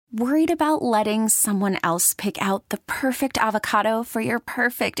Worried about letting someone else pick out the perfect avocado for your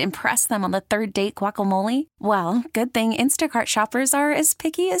perfect impress them on the third date guacamole? Well, good thing Instacart shoppers are as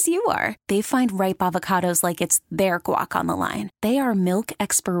picky as you are. They find ripe avocados like it's their guac on the line. They are milk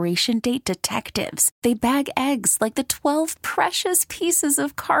expiration date detectives. They bag eggs like the 12 precious pieces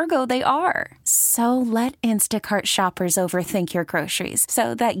of cargo they are. So let Instacart shoppers overthink your groceries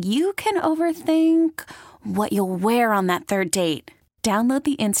so that you can overthink what you'll wear on that third date. Download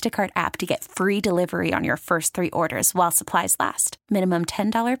the Instacart app to get free delivery on your first 3 orders while supplies last. Minimum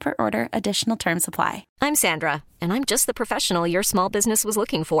 $10 per order. Additional terms apply. I'm Sandra, and I'm just the professional your small business was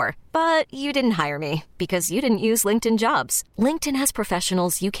looking for. But you didn't hire me because you didn't use LinkedIn Jobs. LinkedIn has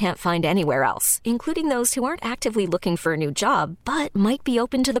professionals you can't find anywhere else, including those who aren't actively looking for a new job, but might be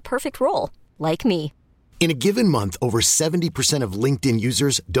open to the perfect role, like me. In a given month, over 70% of LinkedIn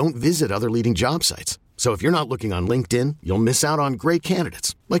users don't visit other leading job sites. So if you're not looking on LinkedIn, you'll miss out on great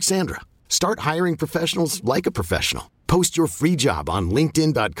candidates like Sandra. Start hiring professionals like a professional. Post your free job on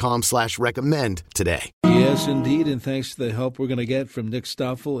linkedin.com/recommend today. Yes, indeed, and thanks to the help we're going to get from Nick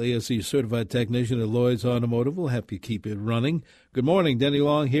Stoffel, ASE Certified Technician at Lloyd's Automotive. We'll help you keep it running. Good morning, Denny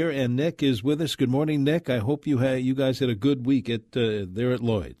Long here, and Nick is with us. Good morning, Nick. I hope you guys had a good week at there at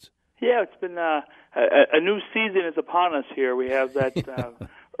Lloyd's. Yeah, it's been a new season is upon us here. We have that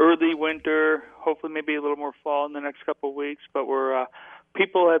early winter, hopefully maybe a little more fall in the next couple of weeks, but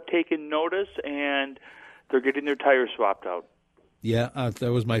people have taken notice and they're getting their tires swapped out. Yeah,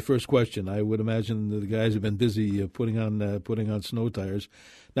 that was my first question. I would imagine the guys have been busy putting on snow tires.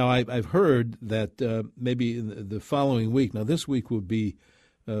 Now, I've heard that maybe in the following week. Now, this week would be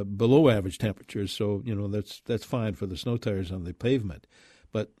below average temperatures, so that's fine for the snow tires on the pavement.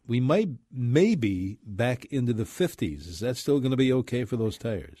 But we maybe back into the 50s. Is that still going to be okay for those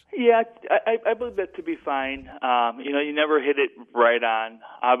tires? Yeah, I believe that to be fine. You never hit it right on.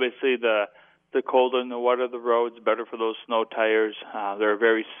 Obviously, the colder and the wetter the roads, better for those snow tires. They're a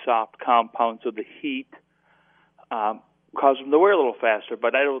very soft compound, so the heat causes them to wear a little faster.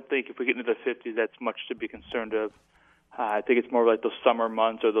 But I don't think if we get into the 50s, that's much to be concerned of. I think it's more like those summer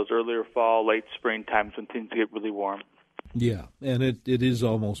months or those earlier fall, late spring times when things get really warm. Yeah, and it is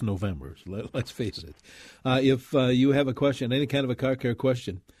almost November, so let's face it. If you have a question, any kind of a car care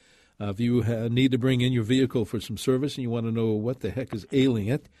question, if you need to bring in your vehicle for some service and you want to know what the heck is ailing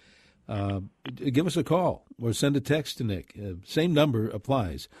it, give us a call or send a text to Nick. Same number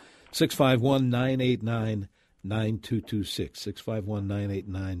applies, 651-989-9226,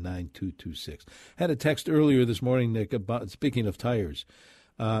 651-989-9226. Had a text earlier this morning, Nick, about, speaking of tires,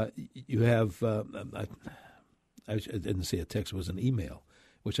 you have... I didn't say a text, it was an email,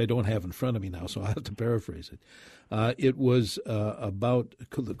 which I don't have in front of me now, so I'll have to paraphrase it. It was about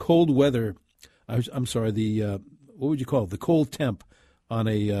the cold weather. I'm sorry, what would you call it? The cold temp on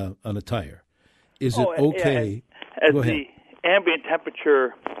a tire. Is it okay? As the ambient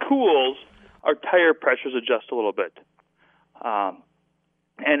temperature cools, our tire pressures adjust a little bit.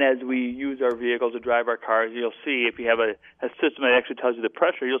 And as we use our vehicles to drive our cars, you'll see if you have a system that actually tells you the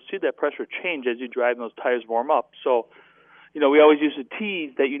pressure, you'll see that pressure change as you drive and those tires warm up. So, we always use to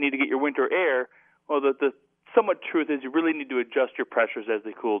tease that you need to get your winter air. Well, the somewhat truth is you really need to adjust your pressures as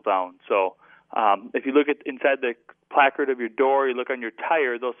they cool down. So if you look at inside the placard of your door, you look on your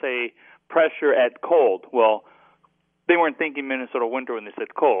tire, they'll say pressure at cold. Well, they weren't thinking Minnesota winter when they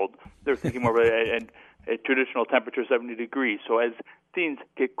said cold. They were thinking more of a traditional temperature, 70 degrees. So as things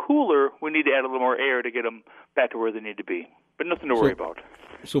get cooler, we need to add a little more air to get them back to where they need to be. But nothing to worry about.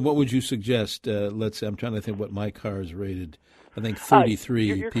 So what would you suggest? Let's say, I'm trying to think what my car is rated. I think 33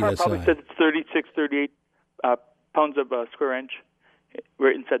 your PSI. Your car probably says it's 36, 38 pounds of square inch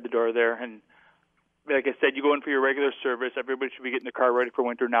right inside the door there. And like I said, you go in for your regular service. Everybody should be getting the car ready for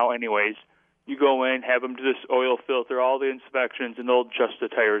winter now anyways. You go in, have them do this oil filter, all the inspections, and they'll adjust the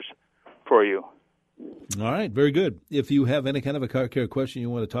tires for you. All right, very good. If you have any kind of a car care question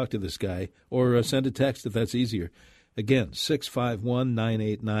you want to talk to this guy, or send a text if that's easier. Again,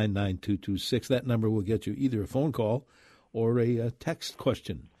 651-989-9226. That number will get you either a phone call or a text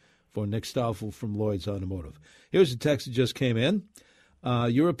question for Nick Stoffel from Lloyd's Automotive. Here's a text that just came in.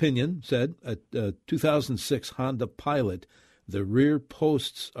 Your opinion said, a 2006 Honda Pilot, the rear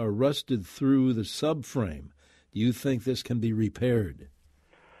posts are rusted through the subframe. Do you think this can be repaired?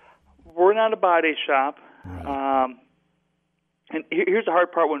 We're not a body shop. Right. And here's the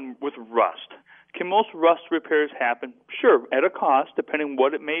hard part with rust. Can most rust repairs happen? Sure, at a cost, depending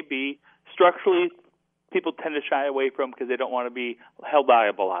what it may be. Structurally, people tend to shy away from because they don't want to be held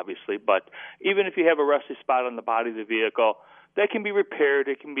liable, obviously. But even if you have a rusty spot on the body of the vehicle, that can be repaired.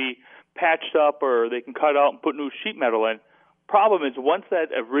 It can be patched up, or they can cut out and put new sheet metal in. problem is once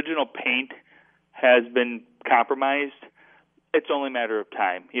that original paint has been compromised, it's only a matter of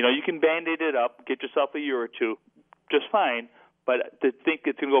time. You can Band-Aid it up, get yourself a year or two, just fine, but to think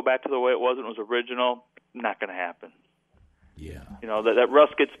it's going to go back to the way it was when it was original, not going to happen. Yeah. That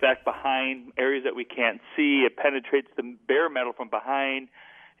rust gets back behind areas that we can't see. It penetrates the bare metal from behind,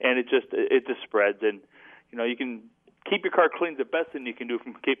 and it just spreads. And, you can keep your car clean. The best thing you can do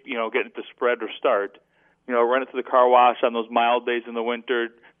from getting it to spread or start. Run it to the car wash on those mild days in the winter,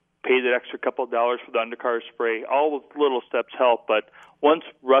 pay that extra couple of dollars for the undercar spray. All those little steps help, but once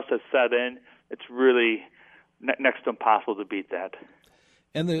rust has set in, it's really next to impossible to beat that.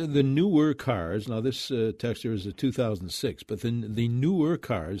 And the newer cars, now this texture is a 2006, but the newer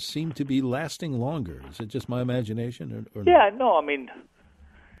cars seem to be lasting longer. Is it just my imagination? Or yeah, no, I mean,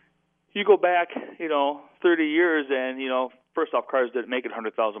 you go back, 30 years and, first off, cars didn't make it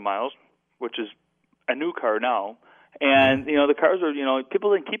 100,000 miles, which is a new car now. And, the cars are,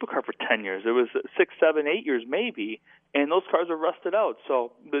 people didn't keep a car for 10 years. It was 6, 7, 8 years maybe, and those cars are rusted out.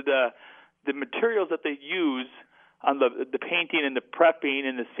 So the materials that they use on the painting and the prepping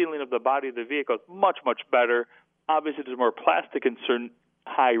and the sealing of the body of the vehicle is much, much better. Obviously, there's more plastic in certain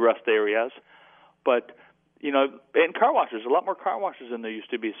high rust areas. But, in car washers, a lot more car washers than there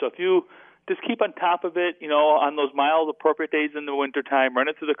used to be. So if you just keep on top of it, on those mild, appropriate days in the wintertime, run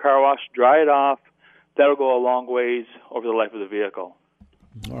it through the car wash, dry it off, that'll go a long ways over the life of the vehicle.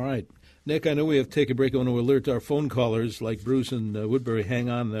 All right. Nick, I know we have to take a break. I want to alert our phone callers like Bruce and Woodbury. Hang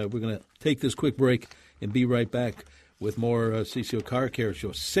on. We're going to take this quick break and be right back with more CCO Car Care Show.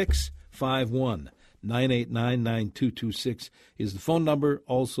 651-989-9226 is the phone number,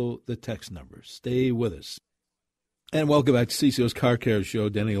 also the text number. Stay with us. And welcome back to CCO's Car Care Show.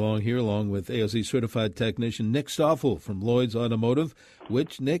 Denny Long here, along with AOC certified technician Nick Stoffel from Lloyd's Automotive,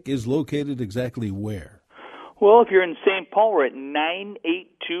 which, Nick, is located exactly where? Well, if you're in St. Paul, we're at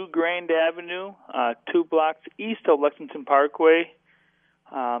 982 Grand Avenue, 2 blocks east of Lexington Parkway.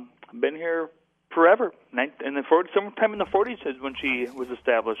 I've been here forever. Sometime in the 40s is when she was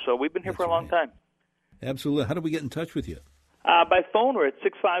established, so we've been here for a long time. Absolutely. How do we get in touch with you? By phone, we're at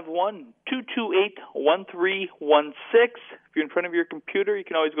 651-228-1316. If you're in front of your computer, you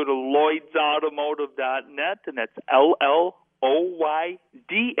can always go to LloydsAutomotive.net, and that's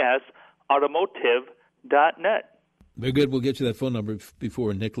LLOYDS Automotive.net. Very good. We'll get you that phone number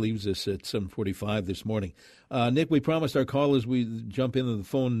before Nick leaves us at 7:45 this morning. Nick, we promised our callers we jump into the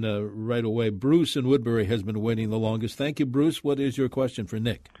phone right away. Bruce in Woodbury has been waiting the longest. Thank you, Bruce. What is your question for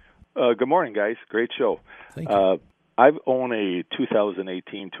Nick? Good morning, guys. Great show. Thank you. I own a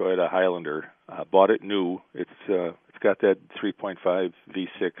 2018 Toyota Highlander. Bought it new. It's got that 3.5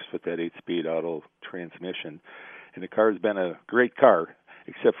 V6 with that 8-speed auto transmission, and the car's been a great car,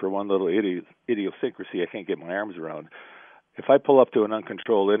 except for one little idiosyncrasy I can't get my arms around. If I pull up to an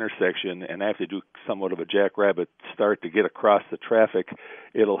uncontrolled intersection and I have to do somewhat of a jackrabbit start to get across the traffic,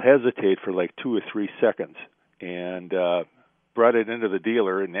 it'll hesitate for like 2 or 3 seconds. And brought it into the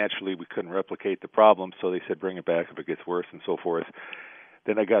dealer, and naturally we couldn't replicate the problem, so they said bring it back if it gets worse and so forth.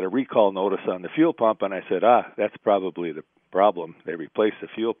 Then I got a recall notice on the fuel pump, and I said, that's probably the problem. They replaced the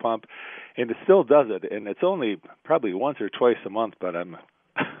fuel pump, and it still does it, and it's only probably once or twice a month, but I'm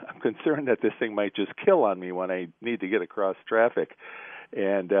concerned that this thing might just kill on me when I need to get across traffic.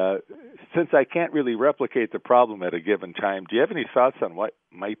 And since I can't really replicate the problem at a given time, do you have any thoughts on what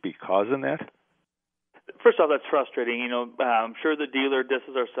might be causing that? First off, that's frustrating. I'm sure the dealer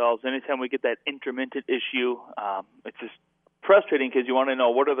disses ourselves. Anytime we get that intermittent issue, it's just frustrating because you want to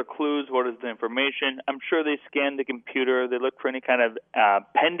know what are the clues, what is the information. I'm sure they scan the computer. They look for any kind of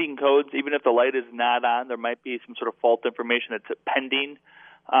pending codes. Even if the light is not on, there might be some sort of fault information that's pending.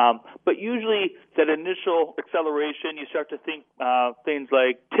 But usually that initial acceleration, you start to think things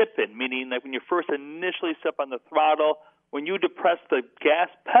like tipping, meaning like when you first initially step on the throttle, when you depress the gas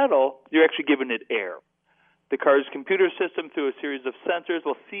pedal, you're actually giving it air. The car's computer system, through a series of sensors,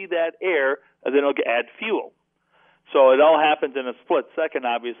 will see that air, and then it'll add fuel. So it all happens in a split second,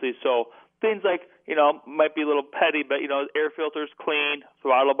 obviously. So things like, might be a little petty, but, air filter's clean,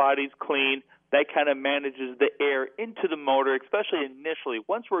 throttle body's clean. That kind of manages the air into the motor, especially initially.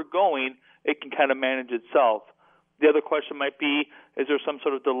 Once we're going, it can kind of manage itself. The other question might be, is there some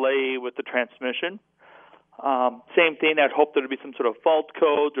sort of delay with the transmission? Same thing, I'd hope there would be some sort of fault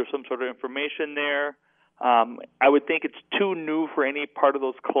codes or some sort of information there. I would think it's too new for any part of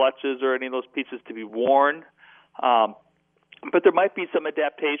those clutches or any of those pieces to be worn. But there might be some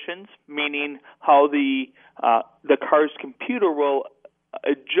adaptations, meaning how the car's computer will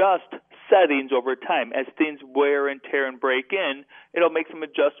adjust settings over time. As things wear and tear and break in, it'll make some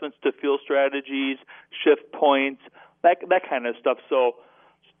adjustments to fuel strategies, shift points, that kind of stuff. So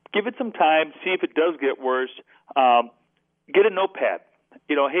give it some time, see if it does get worse. Get a notepad.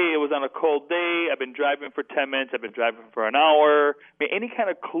 Hey, it was on a cold day. I've been driving for 10 minutes. I've been driving for an hour. Any kind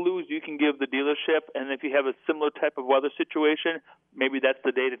of clues you can give the dealership, and if you have a similar type of weather situation, maybe that's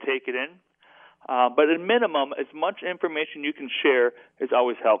the day to take it in. But at minimum, as much information you can share is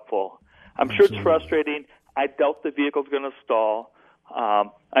always helpful. I'm sure it's frustrating. I doubt the vehicle's going to stall. I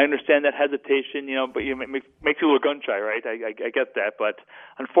understand that hesitation, but it makes you a little gun-shy, right? I get that. But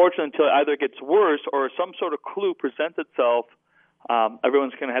unfortunately, until it either gets worse or some sort of clue presents itself,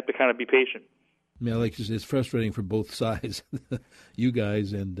 everyone's going to have to kind of be patient. Yeah, like it's frustrating for both sides, you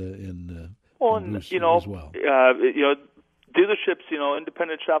guys and Bruce as well. Dealerships,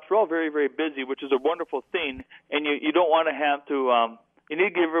 independent shops, we're all very, very busy, which is a wonderful thing. And you don't want to have to. You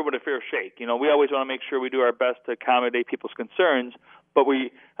need to give everyone a fair shake. We always want to make sure we do our best to accommodate people's concerns. But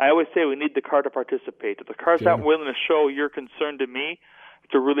I always say we need the car to participate. If the car's not willing to show your concern to me,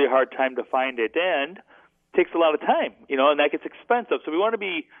 it's a really hard time to find it. And it takes a lot of time, and that gets expensive. So we want to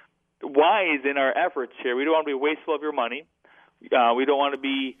be wise in our efforts here. We don't want to be wasteful of your money. We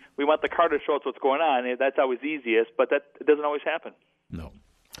want the car to show us what's going on. That's always easiest, but it doesn't always happen. No.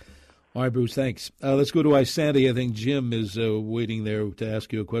 All right, Bruce, thanks. Let's go to Isanti. I think Jim is waiting there to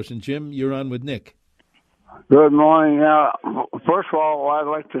ask you a question. Jim, you're on with Nick. Good morning. First of all, I'd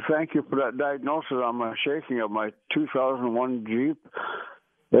like to thank you for that diagnosis on my shaking of my 2001 Jeep.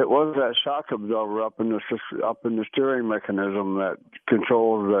 It was that shock absorber up in the steering mechanism that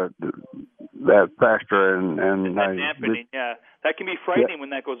controls that factor, and that dampening. That can be frightening when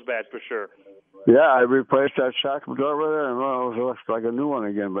that goes bad, for sure. Yeah, I replaced that shock absorber there, and it looks like a new one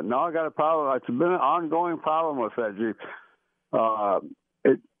again. But now I got a problem. It's been an ongoing problem with that Jeep.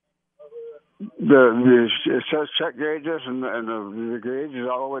 It says check gauges, and the gauge is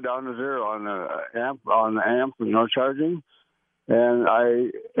all the way down to zero on the amp, no charging. And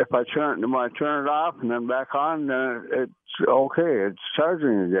if I turn it off and then back on, then it's okay. It's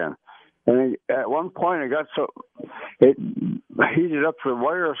charging again. And at one point, it heated up the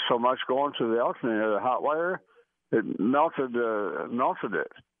wire so much going to the alternator, the hot wire, it melted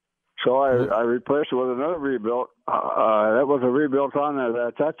it. So I replaced it with another rebuilt. That was a rebuilt on there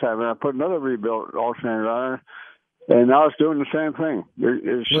at that time, and I put another rebuilt alternator on it, and now it's doing the same thing.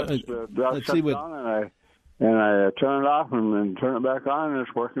 It shuts down, and I turn it off and then turn it back on, and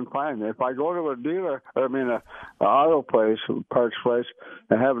it's working fine. If I go to an auto place, parts place,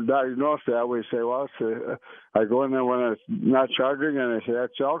 and have it diagnosed, I always say, I go in there when it's not charging, and they say,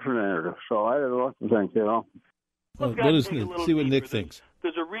 that's the alternator. So I don't know what to think, Let us see what Nick thinks.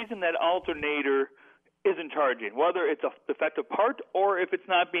 There's a reason that alternator isn't charging, whether it's a defective part or if it's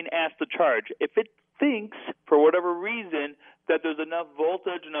not being asked to charge. If it thinks, for whatever reason, that there's enough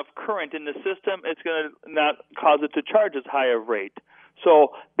voltage, enough current in the system, it's going to not cause it to charge as high a rate.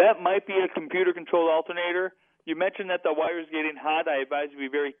 So that might be a computer-controlled alternator. You mentioned that the wire's getting hot. I advise you to be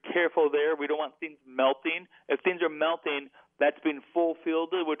very careful there. We don't want things melting. If things are melting, that's been full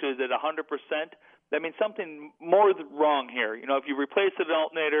fielded, which is at 100%. That means something more wrong here. If you replace an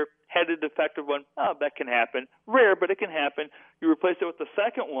alternator, had a defective one, that can happen. Rare, but it can happen. You replace it with the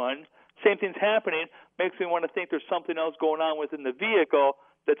second one, same thing's happening. Makes me want to think there's something else going on within the vehicle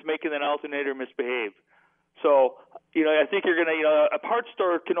that's making that alternator misbehave. So, I think you're going to, a parts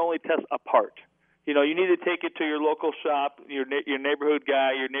store can only test a part. You need to take it to your local shop, your neighborhood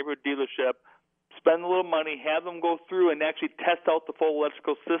guy, your neighborhood dealership, spend a little money, have them go through and actually test out the full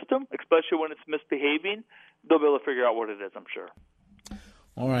electrical system, especially when it's misbehaving. They'll be able to figure out what it is, I'm sure.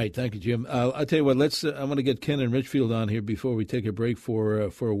 All right, thank you, Jim. I'll tell you what. I want to get Ken in Richfield on here before we take a break for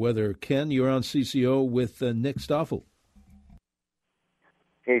weather. Ken, you're on CCO with Nick Stoffel.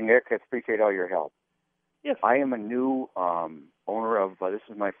 Hey, Nick, I appreciate all your help. Yes. I am a new owner of. This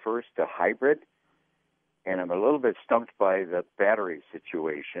is my first hybrid, and I'm a little bit stumped by the battery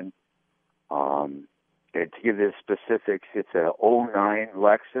situation. To give you the specifics, it's a 09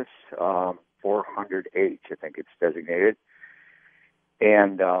 Lexus 400H, I think it's designated.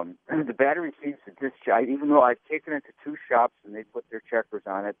 And the battery seems to discharge, even though I've taken it to two shops and they put their checkers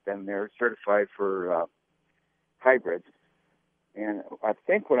on it, then they're certified for hybrids. And I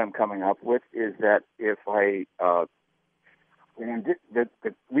think what I'm coming up with is that if the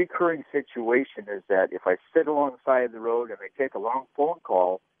recurring situation is that if I sit alongside the road and they take a long phone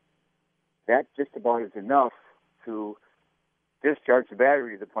call, that just about is enough to discharge the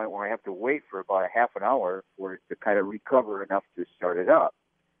battery to the point where I have to wait for about a half an hour for it to kind of recover enough to start it up.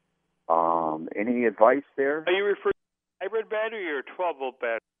 Any advice there? Are you referring to a hybrid battery or a 12-volt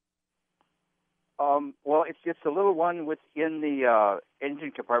battery? Well, it's just a little one within the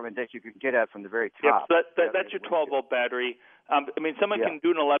engine compartment that you can get at from the very top. Yep, so that's your 12-volt battery. Someone can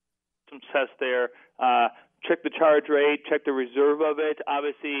do an electrical test there, check the charge rate, check the reserve of it.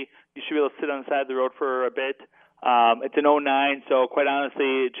 Obviously, you should be able to sit on the side of the road for a bit. It's an 09, so quite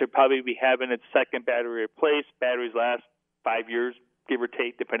honestly, it should probably be having its second battery replaced. Batteries last 5 years, give or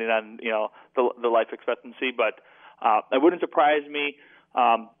take, depending on the life expectancy. But it wouldn't surprise me.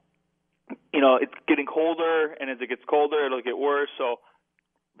 It's getting colder, and as it gets colder, it'll get worse. So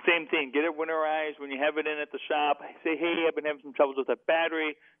same thing, get it winterized. When you have it in at the shop, say, hey, I've been having some troubles with that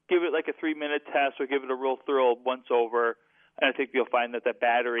battery. Give it like a 3-minute test or give it a real thorough once-over. And I think you'll find that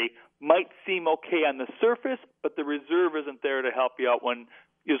battery might seem okay on the surface, but the reserve isn't there to help you out when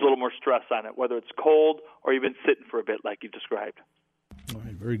there's a little more stress on it, whether it's cold or even sitting for a bit like you described. All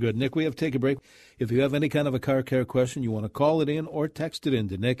right, very good. Nick, we have to take a break. If you have any kind of a car care question, you want to call it in or text it in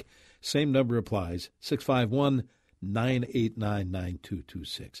to Nick, same number applies,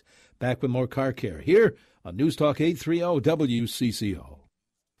 651-989-9226. Back with more car care here on News Talk 830 WCCO.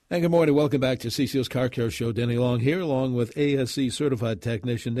 And good morning. Welcome back to CCO's Car Care Show. Denny Long here, along with ASE certified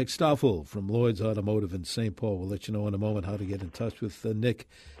technician Nick Stoffel from Lloyd's Automotive in St. Paul. We'll let you know in a moment how to get in touch with Nick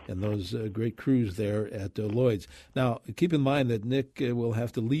and those great crews there at Lloyd's. Now, keep in mind that Nick will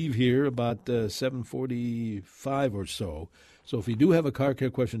have to leave here about 7:45 or so. So if you do have a car care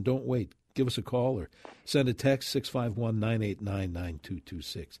question, don't wait. Give us a call or send a text,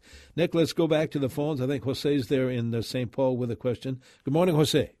 651-989-9226. Nick, let's go back to the phones. I think Jose's there in St. Paul with a question. Good morning,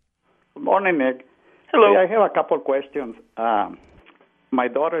 Jose. Good morning, Nick. Hello. Hey, I have a couple of questions. My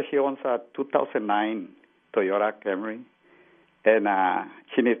daughter, she owns a 2009 Toyota Camry, and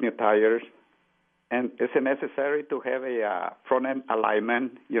she needs new tires. And is it necessary to have a front-end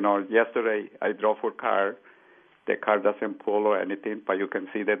alignment? Yesterday I drove her car. The car doesn't pull or anything, but you can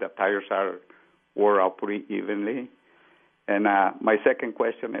see that the tires are wore out pretty evenly. And my second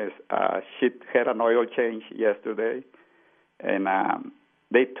question is, she had an oil change yesterday, and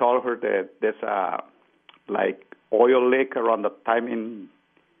they told her that there's a oil leak around the timing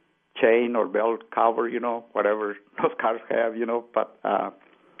chain or belt cover, whatever those cars have, but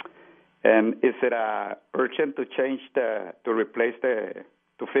and is it urgent to change to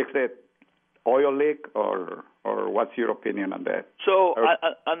fix the oil leak, or what's your opinion on that? So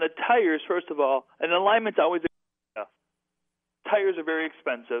on the tires, first of all, an alignment's always tires are very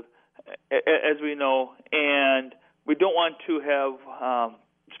expensive, as we know, and we don't want to have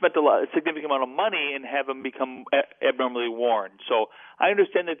spent a significant amount of money and have them become abnormally worn. So I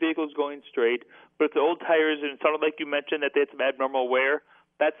understand the vehicle's going straight, but if the old tires, and it sounded like you mentioned that they had some abnormal wear,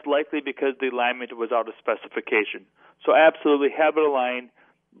 that's likely because the alignment was out of specification. So absolutely have it aligned.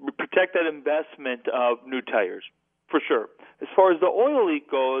 Protect that investment of new tires, for sure. As far as the oil leak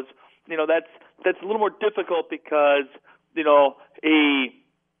goes, that's a little more difficult because, a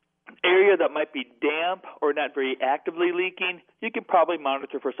area that might be damp or not very actively leaking, you can probably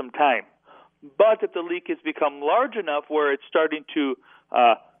monitor for some time. But if the leak has become large enough where it's starting to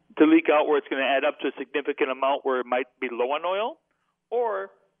leak out, where it's going to add up to a significant amount where it might be low on oil,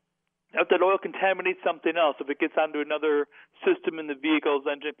 or if that oil contaminates something else, if it gets onto another system in the vehicle's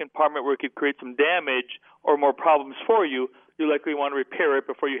engine compartment where it could create some damage or more problems for you, you likely want to repair it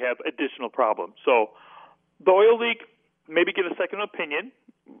before you have additional problems. So the oil leak, maybe get a second opinion.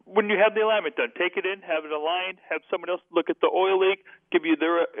 When you have the alignment done, take it in, have it aligned, have someone else look at the oil leak, give you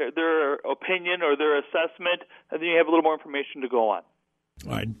their opinion or their assessment, and then you have a little more information to go on.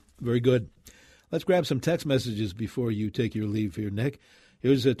 All right, very good. Let's grab some text messages before you take your leave here, Nick.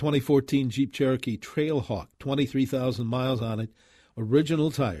 Here's a 2014 Jeep Cherokee Trailhawk, 23,000 miles on it,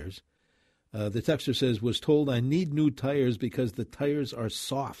 original tires. The texter says, was told I need new tires because the tires are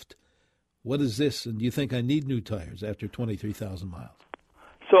soft. What is this, and do you think I need new tires after 23,000 miles?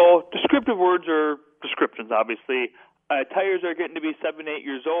 So descriptive words are descriptions, obviously. Tires are getting to be 7, 8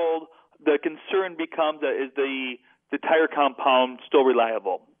 years old. The concern becomes, is the tire compound still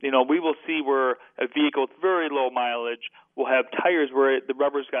reliable? We will see where a vehicle with very low mileage will have tires where the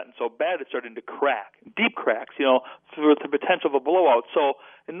rubber's gotten so bad it's starting to crack, deep cracks, with the potential of a blowout. So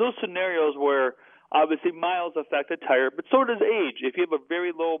in those scenarios where obviously miles affect a tire, but so does age. If you have a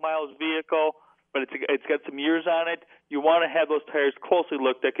very low miles vehicle, but it's got some years on it, you want to have those tires closely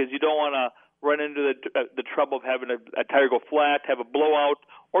looked at because you don't want to run into the trouble of having a tire go flat, have a blowout,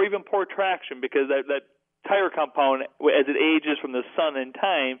 or even poor traction because that tire compound, as it ages from the sun and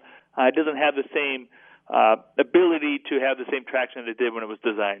time, it doesn't have the same ability to have the same traction that it did when it was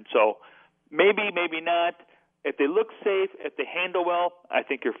designed. So maybe, maybe not. If they look safe, if they handle well, I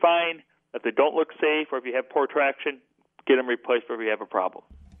think you're fine. If they don't look safe or if you have poor traction, get them replaced if you have a problem.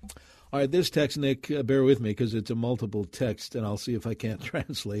 All right, this text, Nick, bear with me because it's a multiple text, and I'll see if I can't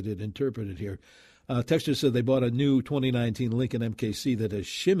translate it, interpret it here. Texter said they bought a new 2019 Lincoln MKC that has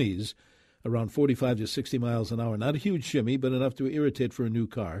shimmies around 45 to 60 miles an hour. Not a huge shimmy, but enough to irritate for a new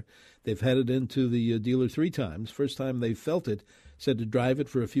car. They've had it into the dealer 3 times. First time they felt it, said to drive it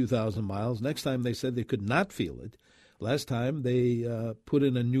for a few thousand miles. Next time they said they could not feel it. Last time they put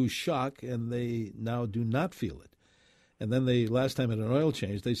in a new shock, and they now do not feel it. And then last time at an oil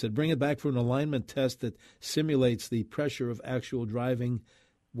change, they said, bring it back for an alignment test that simulates the pressure of actual driving.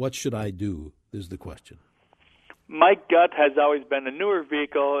 What should I do is the question. My gut has always been a newer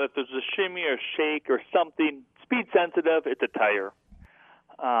vehicle. If there's a shimmy or shake or something speed sensitive, it's a tire.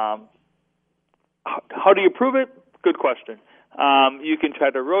 How do you prove it? Good question. You can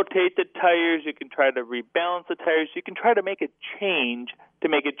try to rotate the tires. You can try to rebalance the tires. You can try to make a change to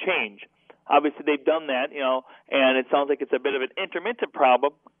make it change. Obviously, they've done that, and it sounds like it's a bit of an intermittent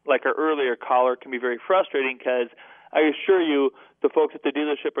problem. Like our earlier caller, can be very frustrating because I assure you the folks at the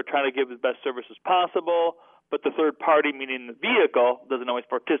dealership are trying to give the best service as possible, but the third party, meaning the vehicle, doesn't always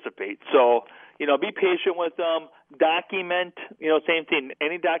participate. So, be patient with them. Document, same thing.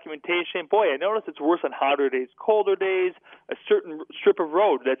 Any documentation. Boy, I notice it's worse on hotter days, colder days, a certain strip of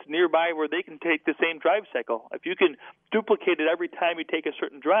road that's nearby where they can take the same drive cycle. If you can duplicate it every time you take a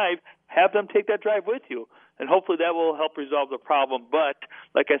certain drive, have them take that drive with you. And hopefully that will help resolve the problem. But,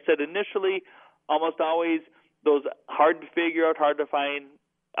 like I said initially, almost always those hard to figure out, hard to find,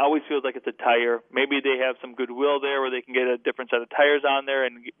 always feels like it's a tire. Maybe they have some goodwill there where they can get a different set of tires on there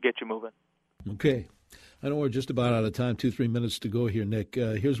and get you moving. Okay. I know we're just about out of time, 2-3 minutes to go here, Nick.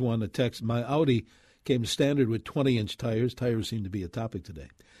 Here's one, a text. My Audi came standard with 20-inch tires. Tires seem to be a topic today.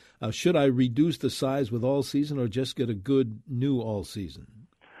 Should I reduce the size with all season or just get a good new all season?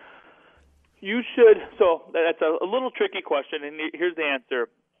 You should. So that's a little tricky question, and here's the answer.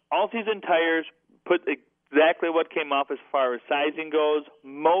 All season tires put exactly what came off as far as sizing goes.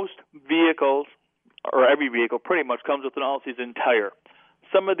 Most vehicles, or every vehicle pretty much, comes with an all-season tire.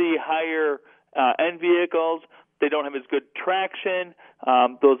 Some of the higher end vehicles, they don't have as good traction.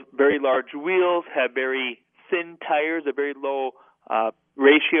 Those very large wheels have very thin tires, a very low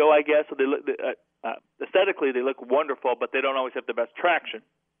ratio, I guess. So they look, aesthetically, they look wonderful, but they don't always have the best traction.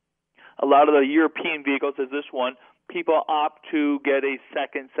 A lot of the European vehicles, as this one, people opt to get a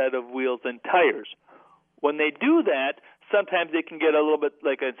second set of wheels and tires. When they do that, sometimes they can get a little bit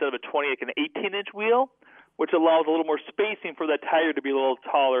like instead of a 20, like an 18-inch wheel, which allows a little more spacing for that tire to be a little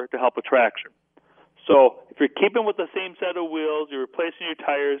taller to help with traction. So if you're keeping with the same set of wheels, you're replacing your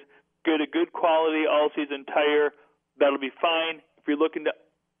tires, get a good quality all-season tire, that'll be fine. If you're looking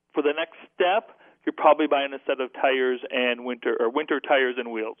for the next step, you're probably buying a set of tires and winter tires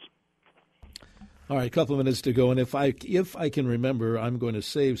and wheels. All right, a couple of minutes to go, and if I can remember, I'm going to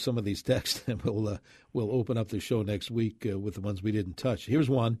save some of these texts, and we'll open up the show next week with the ones we didn't touch. Here's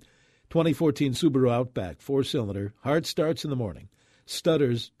one: 2014 Subaru Outback, 4-cylinder, hard starts in the morning,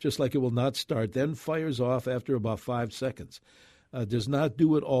 stutters just like it will not start, then fires off after about 5 seconds. Does not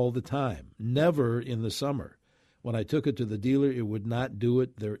do it all the time. Never in the summer. When I took it to the dealer, it would not do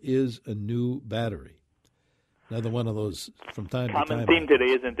it. There is a new battery. Another one of those from time to time. Common theme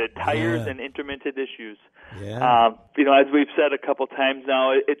today, isn't it? Tires and intermittent issues. Yeah. As we've said a couple times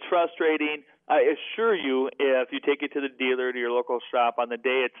now, it's frustrating. I assure you, if you take it to the dealer, to your local shop, on the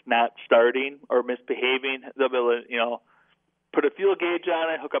day it's not starting or misbehaving, they'll be able to, put a fuel gauge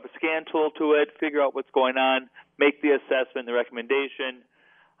on it, hook up a scan tool to it, figure out what's going on, make the assessment, the recommendation.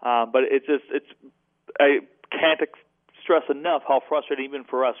 But I can't stress enough how frustrating even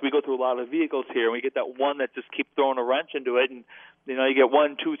for us. We go through a lot of vehicles here, and we get that one that just keeps throwing a wrench into it, and you get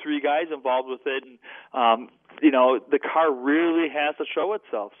 1, 2, 3 guys involved with it, and the car really has to show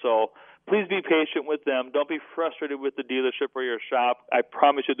itself. So please be patient with them. Don't be frustrated with the dealership or your shop. I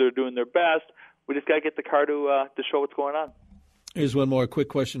promise you they're doing their best. We just got to get the car to show what's going on. Here's one more quick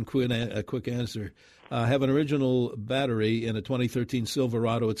question, a quick answer. I have an original battery in a 2013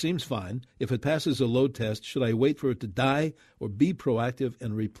 Silverado. It seems fine. If it passes a load test, should I wait for it to die or be proactive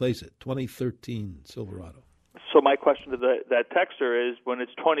and replace it? 2013 Silverado. So my question to that texter is, when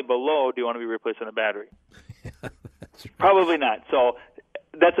it's 20 below, do you want to be replacing a battery? That's right. Probably not. So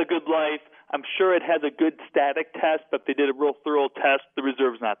that's a good life. I'm sure it has a good static test, but if they did a real thorough test, the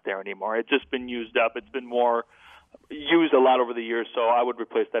reserve's not there anymore. It's just been used up. It's been used a lot over the years, so I would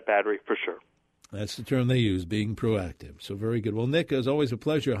replace that battery for sure. That's the term they use, being proactive. So very good. Well, Nick, as always, a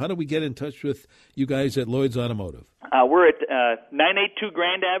pleasure. How do we get in touch with you guys at Lloyd's Automotive? We're at 982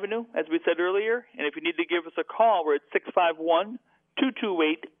 Grand Avenue, as we said earlier. And if you need to give us a call, we're at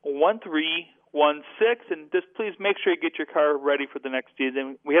and just please make sure you get your car ready for the next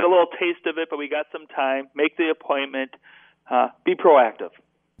season. We had a little taste of it, but we got some time. Make the appointment. Be proactive.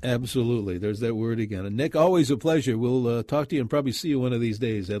 Absolutely. There's that word again. And Nick, always a pleasure. We'll talk to you and probably see you one of these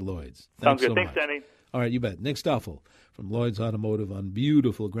days at Lloyd's. Sounds good. So Thanks, much. Denny. All right, you bet. Nick Stoffel from Lloyd's Automotive on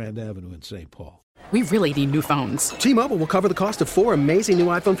beautiful Grand Avenue in St. Paul. We really need new phones. T-Mobile will cover the cost of 4 amazing new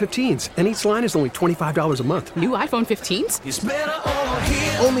iPhone 15s, and each line is only $25 a month. New iPhone 15s? It's better over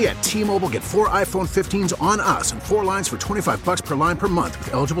here. Only at T-Mobile, get 4 iPhone 15s on us and 4 lines for $25 per line per month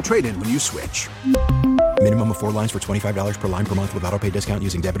with eligible trade-in when you switch. Minimum of 4 lines for $25 per line per month with autopay discount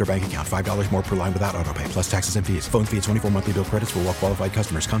using debit or bank account. $5 more per line without autopay, plus taxes and fees. Phone fee at 24 monthly bill credits for well-qualified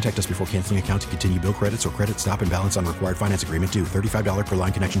customers. Contact us before canceling account to continue bill credits or credit stop and balance on required finance agreement due. $35 per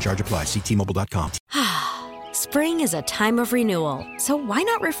line connection charge applies. See T-Mobile.com. Spring is a time of renewal, so why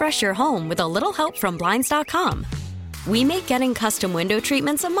not refresh your home with a little help from Blinds.com? We make getting custom window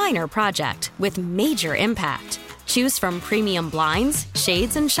treatments a minor project with major impact. Choose from premium blinds,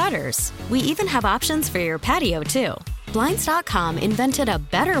 shades, and shutters. We even have options for your patio, too. Blinds.com invented a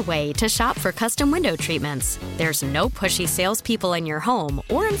better way to shop for custom window treatments. There's no pushy salespeople in your home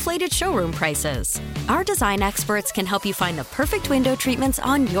or inflated showroom prices. Our design experts can help you find the perfect window treatments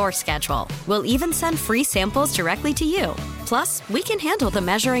on your schedule. We'll even send free samples directly to you. Plus, we can handle the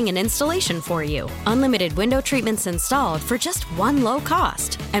measuring and installation for you. Unlimited window treatments installed for just one low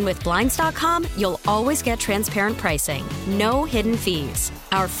cost. And with Blinds.com, you'll always get transparent pricing. No hidden fees.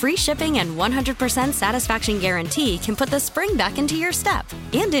 Our free shipping and 100% satisfaction guarantee can put the spring back into your step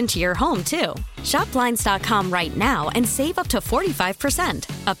and into your home, too. Shop Blinds.com right now and save up to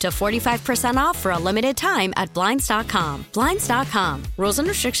 45%. Up to 45% off for a limited time at Blinds.com. Blinds.com. Rules and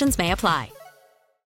restrictions may apply.